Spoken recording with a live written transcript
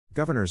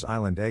Governor's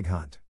Island Egg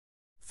Hunt.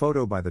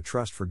 Photo by the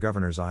Trust for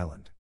Governor's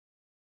Island.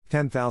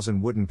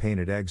 10,000 wooden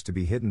painted eggs to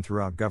be hidden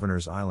throughout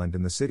Governor's Island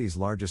in the city's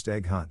largest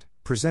egg hunt,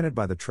 presented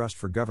by the Trust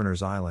for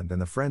Governor's Island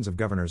and the Friends of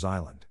Governor's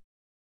Island.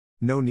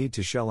 No need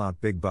to shell out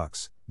big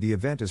bucks, the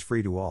event is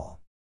free to all.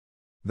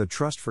 The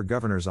Trust for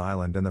Governor's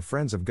Island and the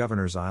Friends of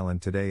Governor's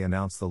Island today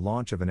announced the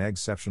launch of an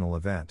exceptional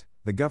event,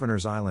 the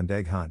Governor's Island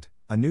Egg Hunt,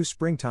 a new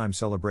springtime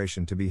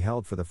celebration to be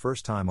held for the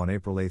first time on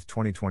April 8,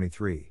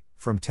 2023.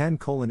 From 10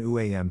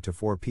 a.m. to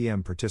 4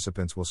 p.m.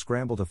 participants will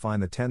scramble to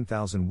find the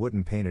 10,000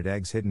 wooden painted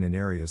eggs hidden in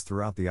areas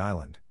throughout the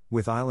island,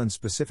 with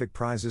island-specific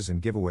prizes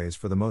and giveaways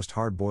for the most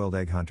hard-boiled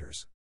egg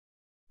hunters.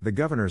 The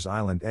Governor's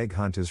Island Egg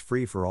Hunt is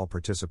free for all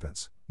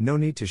participants, no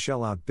need to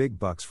shell out big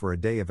bucks for a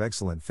day of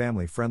excellent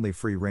family-friendly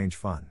free-range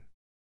fun.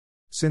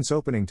 Since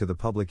opening to the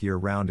public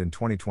year-round in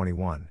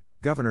 2021,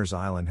 Governor's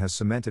Island has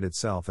cemented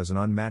itself as an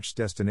unmatched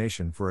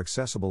destination for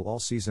accessible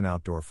all-season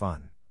outdoor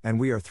fun. And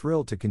we are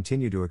thrilled to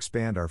continue to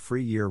expand our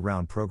free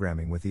year-round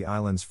programming with the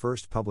island's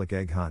first public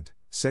egg hunt,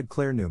 said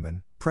Claire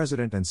Newman,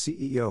 President and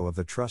CEO of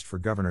the Trust for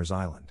Governor's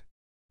Island.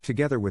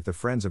 Together with the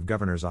Friends of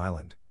Governor's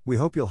Island, we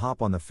hope you'll hop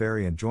on the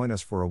ferry and join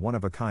us for a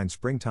one-of-a-kind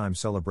springtime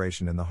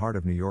celebration in the heart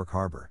of New York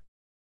Harbor.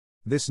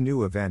 This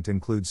new event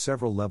includes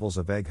several levels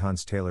of egg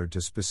hunts tailored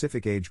to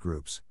specific age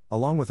groups,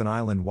 along with an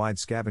island-wide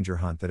scavenger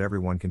hunt that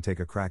everyone can take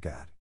a crack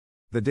at.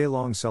 The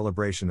day-long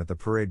celebration at the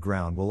parade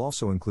ground will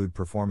also include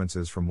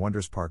performances from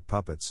Wonders Park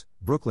Puppets,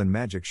 Brooklyn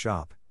Magic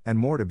Shop, and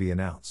more to be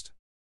announced.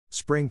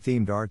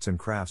 Spring-themed arts and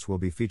crafts will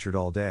be featured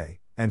all day,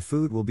 and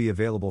food will be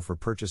available for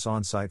purchase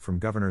on-site from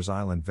Governor's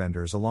Island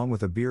vendors along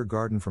with a beer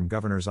garden from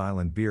Governor's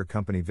Island Beer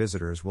Company.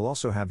 Visitors will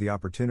also have the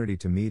opportunity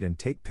to meet and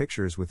take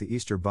pictures with the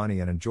Easter Bunny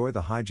and enjoy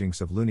the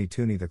hijinks of Looney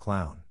Tooney the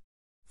Clown.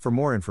 For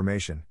more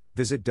information,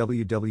 visit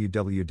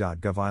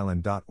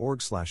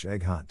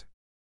www.govisland.org/egghunt.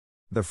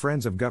 The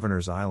Friends of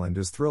Governor's Island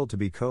is thrilled to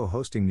be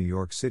co-hosting New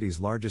York City's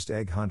largest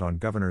egg hunt on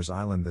Governor's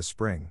Island this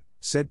spring,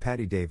 said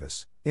Patty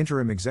Davis,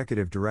 Interim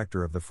Executive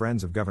Director of the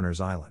Friends of Governor's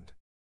Island.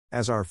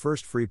 As our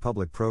first free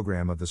public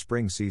program of the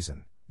spring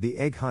season, the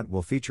egg hunt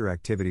will feature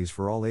activities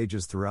for all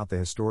ages throughout the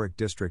historic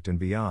district and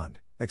beyond,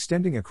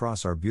 extending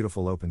across our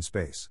beautiful open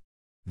space.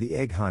 The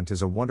egg hunt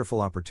is a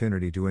wonderful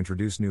opportunity to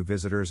introduce new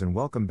visitors and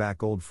welcome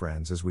back old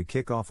friends as we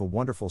kick off a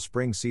wonderful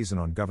spring season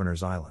on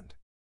Governor's Island.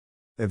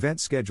 Event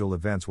schedule: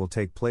 events will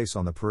take place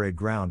on the parade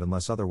ground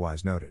unless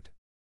otherwise noted.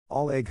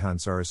 All egg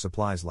hunts are as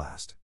supplies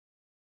last.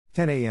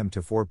 10 a.m.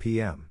 to 4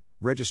 p.m.,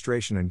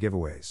 registration and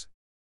giveaways.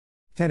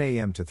 10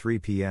 a.m. to 3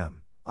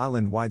 p.m.,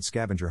 island-wide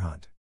scavenger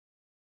hunt.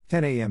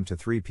 10 a.m. to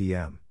 3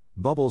 p.m.,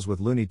 bubbles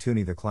with Looney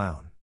Tooney the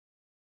Clown.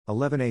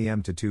 11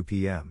 a.m. to 2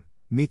 p.m.,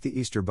 meet the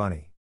Easter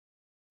Bunny.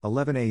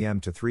 11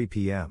 a.m. to 3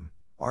 p.m.,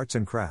 arts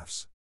and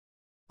crafts.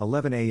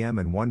 11 a.m.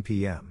 and 1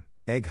 p.m.,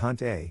 Egg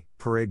Hunt A,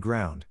 parade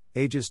ground,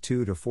 ages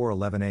 2 to 4.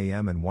 11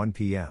 a.m. and 1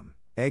 p.m.,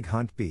 Egg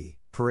Hunt B,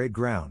 parade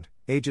ground,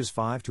 ages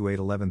 5 to 8.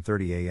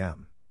 11:30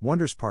 a.m.,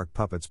 Wonders Park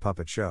Puppets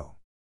Puppet Show.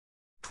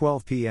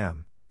 12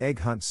 p.m., Egg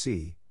Hunt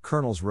C,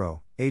 Colonel's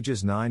Row,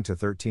 ages 9 to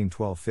 13.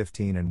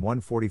 12:15 and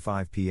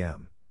 1:45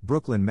 p.m.,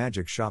 Brooklyn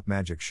Magic Shop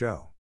Magic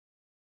Show.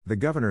 The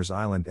Governor's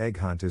Island Egg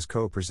Hunt is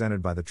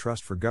co-presented by the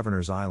Trust for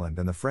Governor's Island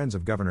and the Friends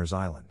of Governor's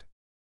Island.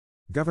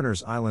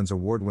 Governor's Island's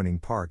award-winning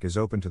park is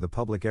open to the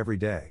public every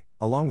day,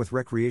 along with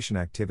recreation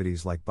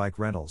activities like bike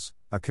rentals,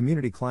 a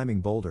community climbing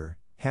boulder,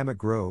 Hammock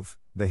Grove,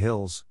 the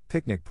Hills,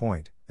 Picnic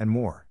Point, and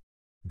more.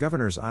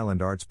 Governor's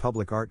Island Arts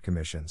public art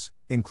commissions,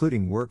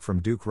 including work from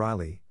Duke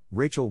Riley,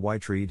 Rachel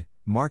Whiteread,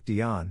 Mark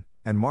Dion,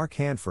 and Mark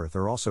Hanforth,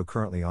 are also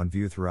currently on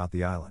view throughout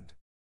the island.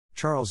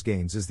 Charles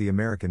Gaines is the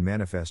American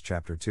Manifest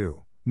Chapter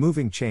 2.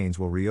 Moving Chains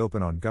will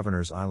reopen on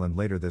Governor's Island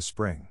later this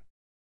spring.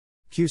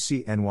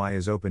 QCNY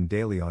is open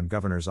daily on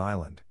Governor's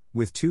Island,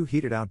 with 2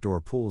 heated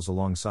outdoor pools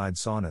alongside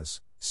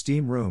saunas,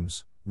 steam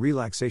rooms,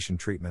 relaxation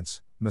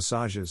treatments,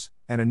 massages,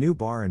 and a new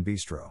bar and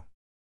bistro.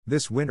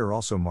 This winter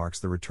also marks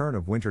the return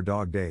of Winter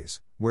Dog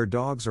Days, where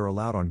dogs are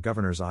allowed on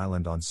Governor's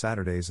Island on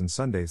Saturdays and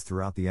Sundays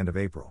throughout the end of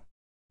April.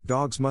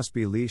 Dogs must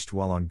be leashed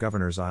while on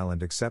Governor's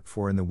Island except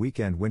for in the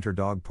weekend Winter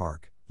Dog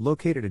Park,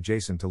 located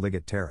adjacent to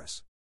Liggett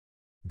Terrace.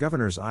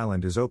 Governor's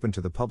Island is open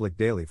to the public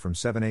daily from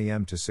 7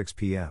 a.m. to 6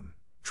 p.m.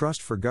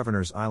 Trust for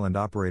Governor's Island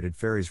operated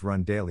ferries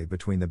run daily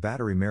between the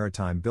Battery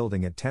Maritime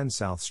Building at 10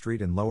 South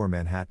Street in Lower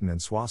Manhattan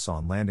and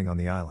Soissons Landing on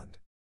the island.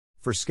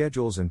 For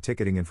schedules and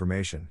ticketing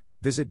information,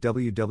 visit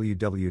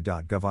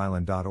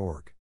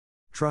www.govisland.org.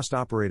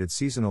 Trust-operated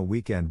seasonal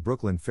weekend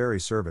Brooklyn ferry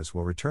service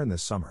will return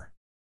this summer.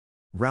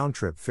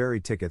 Round-trip ferry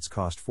tickets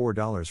cost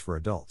 $4 for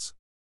adults.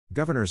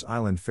 Governor's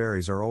Island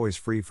ferries are always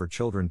free for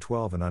children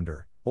 12 and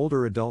under,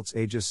 older adults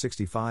ages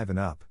 65 and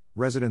up,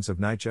 residents of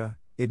NYCHA,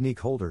 IDNIC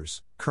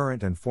holders,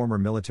 current and former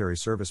military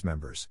service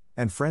members,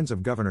 and Friends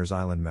of Governor's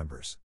Island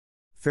members.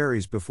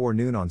 Ferries before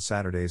noon on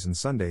Saturdays and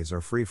Sundays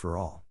are free for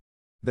all.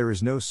 There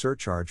is no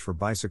surcharge for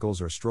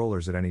bicycles or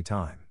strollers at any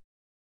time.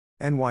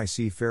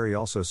 NYC Ferry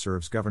also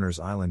serves Governor's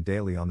Island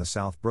daily on the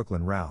South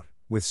Brooklyn route,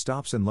 with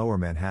stops in Lower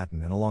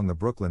Manhattan and along the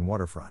Brooklyn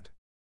waterfront.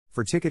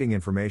 For ticketing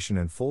information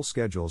and full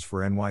schedules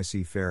for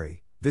NYC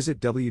Ferry, Visit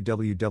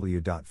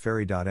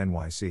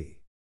www.ferry.nyc.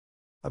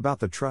 About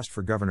the Trust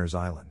for Governors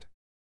Island.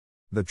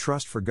 The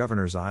Trust for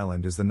Governors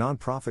Island is the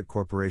nonprofit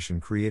corporation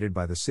created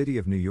by the City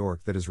of New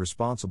York that is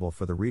responsible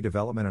for the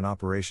redevelopment and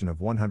operation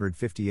of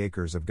 150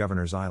 acres of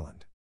Governors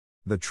Island.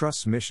 The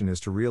Trust's mission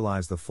is to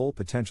realize the full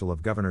potential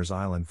of Governors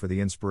Island for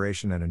the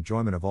inspiration and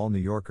enjoyment of all New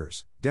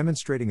Yorkers,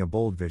 demonstrating a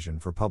bold vision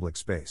for public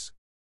space.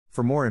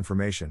 For more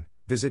information,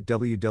 visit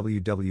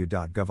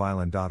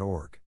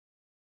www.govisland.org.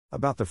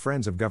 About the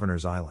Friends of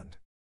Governors Island.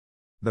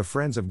 The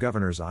Friends of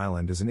Governors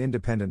Island is an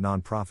independent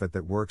nonprofit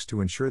that works to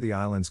ensure the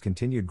island's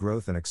continued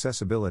growth and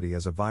accessibility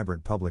as a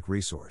vibrant public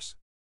resource.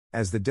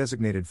 As the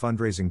designated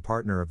fundraising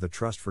partner of the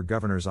Trust for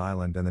Governors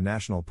Island and the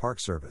National Park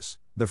Service,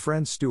 the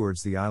Friends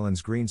stewards the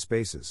island's green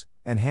spaces,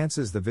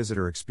 enhances the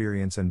visitor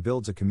experience, and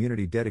builds a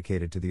community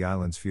dedicated to the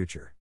island's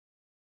future.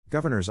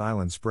 Governors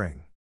Island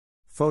Spring.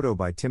 Photo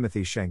by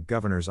Timothy Schenk.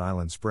 Governors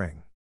Island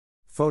Spring.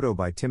 Photo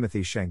by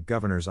Timothy Schenk.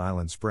 Governors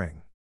Island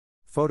Spring.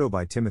 Photo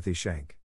by Timothy Schenk.